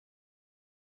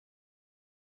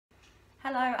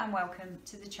Hello and welcome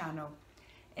to the channel.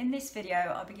 In this video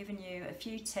I'll be giving you a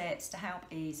few tips to help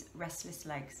ease restless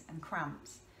legs and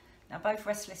cramps. Now both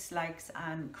restless legs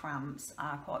and cramps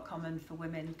are quite common for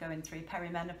women going through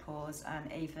perimenopause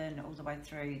and even all the way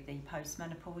through the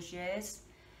post-menopause years.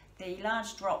 The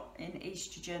large drop in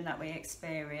estrogen that we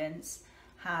experience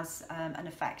has an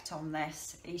effect on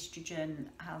this. Estrogen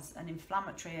has an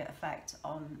inflammatory effect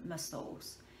on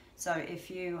muscles. So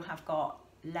if you have got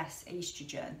less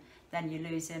estrogen, then you're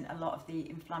losing a lot of the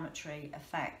inflammatory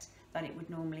effect that it would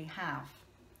normally have.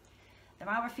 There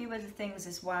are a few other things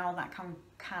as well that can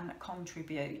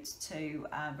contribute to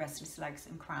restless legs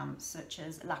and cramps, such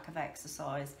as lack of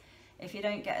exercise. If you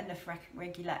don't get enough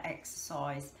regular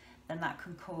exercise, then that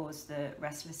can cause the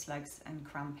restless legs and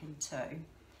cramping too.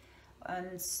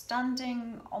 And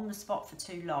standing on the spot for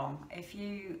too long, if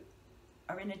you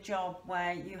are in a job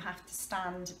where you have to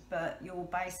stand but you're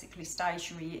basically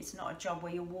stationary, it's not a job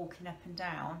where you're walking up and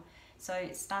down, so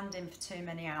standing for too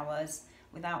many hours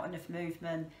without enough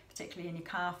movement, particularly in your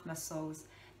calf muscles,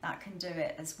 that can do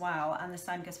it as well. And the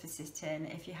same goes for sitting.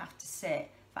 If you have to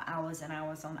sit for hours and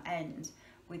hours on end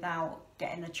without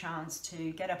getting a chance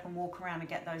to get up and walk around and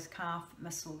get those calf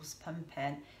muscles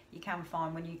pumping, you can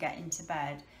find when you get into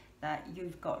bed that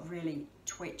you've got really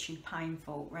twitchy,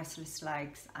 painful, restless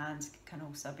legs and can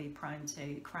also be prone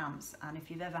to cramps. And if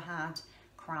you've ever had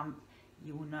cramp,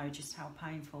 you will know just how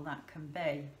painful that can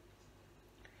be.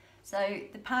 So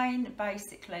the pain,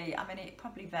 basically, I mean, it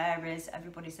probably varies,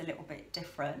 everybody's a little bit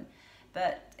different,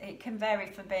 but it can vary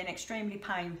from being extremely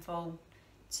painful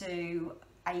to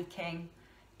aching,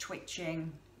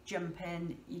 twitching,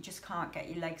 jumping, you just can't get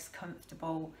your legs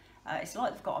comfortable. It's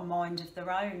like they've got a mind of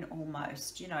their own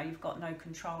almost, you know, you've got no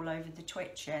control over the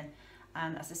twitching.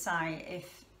 And as I say,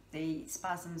 if the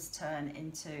spasms turn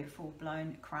into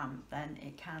full-blown cramp, then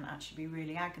it can actually be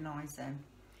really agonising.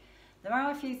 There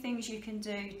are a few things you can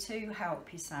do to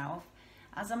help yourself.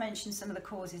 As I mentioned some of the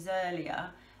causes earlier,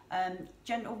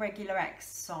 gentle regular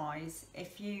exercise.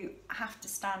 If you have to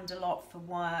stand a lot for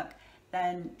work,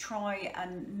 then try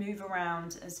and move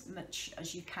around as much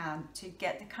as you can to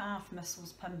get the calf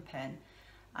muscles pumping.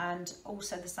 And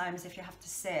also the same as if you have to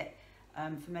sit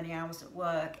for many hours at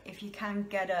work, if you can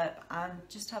get up and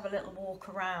just have a little walk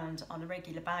around on a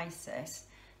regular basis,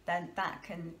 then that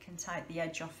can take the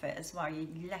edge off it as well.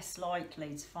 You're less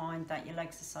likely to find that your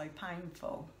legs are so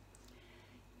painful.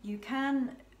 You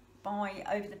can buy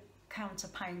over-the-counter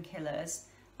painkillers,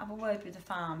 have a word with a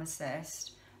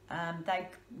pharmacist. They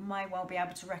may well be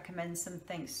able to recommend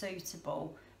something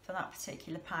suitable for that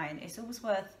particular pain. It's always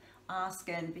worth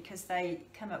asking because they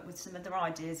come up with some other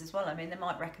ideas as well. I mean, they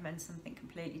might recommend something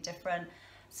completely different,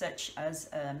 such as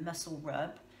a muscle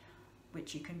rub,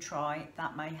 which you can try.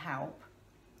 That may help.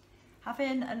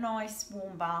 Having a nice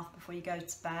warm bath before you go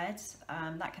to bed,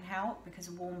 that can help because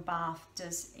a warm bath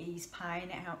does ease pain.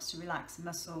 It helps to relax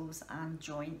muscles and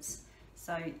joints.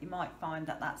 So you might find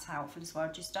that that's helpful as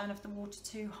well. Just don't have the water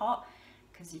too hot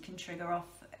because you can trigger off,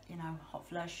 you know, hot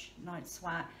flush, night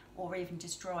sweat, or even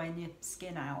just drying your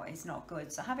skin out is not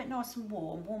good. So have it nice and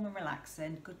warm and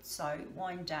relaxing, good soak,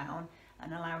 wind down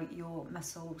and allow your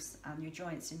muscles and your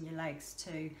joints in your legs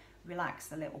to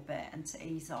relax a little bit and to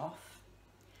ease off.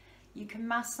 You can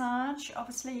massage,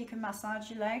 obviously you can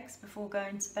massage your legs before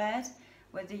going to bed,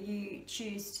 whether you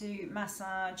choose to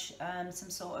massage some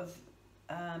sort of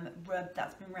rub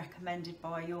that's been recommended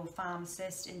by your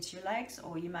pharmacist into your legs,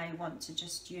 or you may want to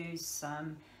just use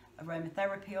some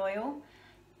aromatherapy oil.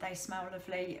 They smell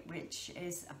lovely, which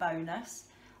is a bonus.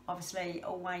 Obviously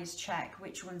always check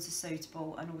which ones are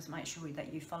suitable and always make sure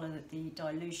that you follow the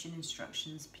dilution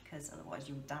instructions because otherwise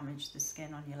you'll damage the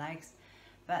skin on your legs.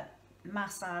 But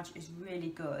massage is really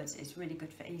good. It's really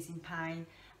good for easing pain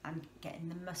and getting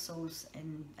the muscles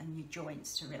and your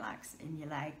joints to relax in your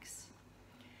legs.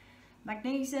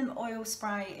 Magnesium oil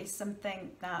spray is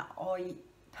something that I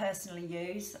personally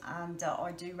use and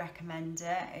I do recommend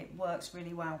it. It works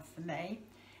really well for me.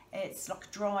 It's like a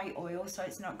dry oil, so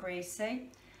it's not greasy,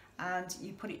 and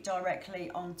you put it directly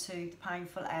onto the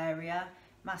painful area,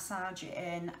 massage it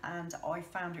in, and I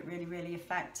found it really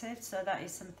effective. So that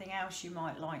is something else you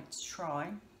might like to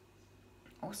try.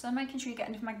 Also, making sure you get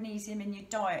enough magnesium in your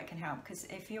diet can help, because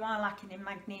if you are lacking in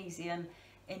magnesium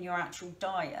in your actual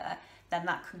diet, then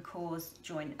that can cause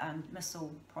joint and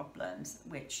muscle problems,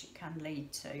 which can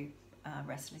lead to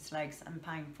restless legs and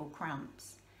painful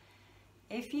cramps.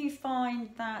 If you find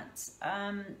that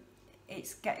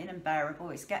it's getting unbearable,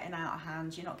 it's getting out of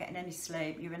hand, you're not getting any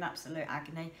sleep, you're in absolute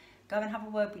agony, go and have a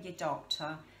word with your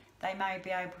doctor. They may be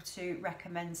able to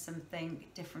recommend something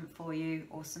different for you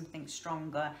or something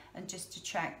stronger, and just to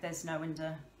check there's no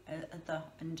the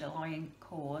underlying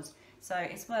cause. So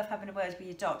it's worth having a word with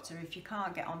your doctor. If you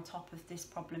can't get on top of this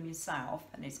problem yourself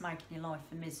and it's making your life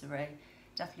a misery,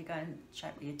 definitely go and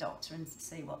check with your doctor and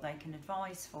see what they can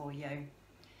advise for you.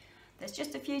 There's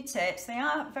just a few tips. They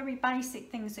are very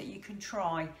basic things that you can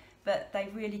try, but they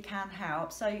really can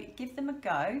help. So give them a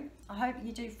go. I hope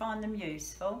you do find them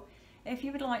useful. If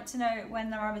you would like to know when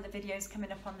there are other videos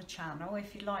coming up on the channel,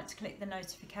 if you'd like to click the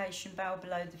notification bell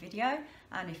below the video,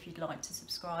 and if you'd like to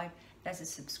subscribe, there's a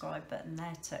subscribe button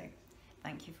there too.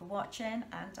 Thank you for watching,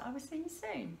 and I will see you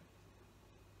soon.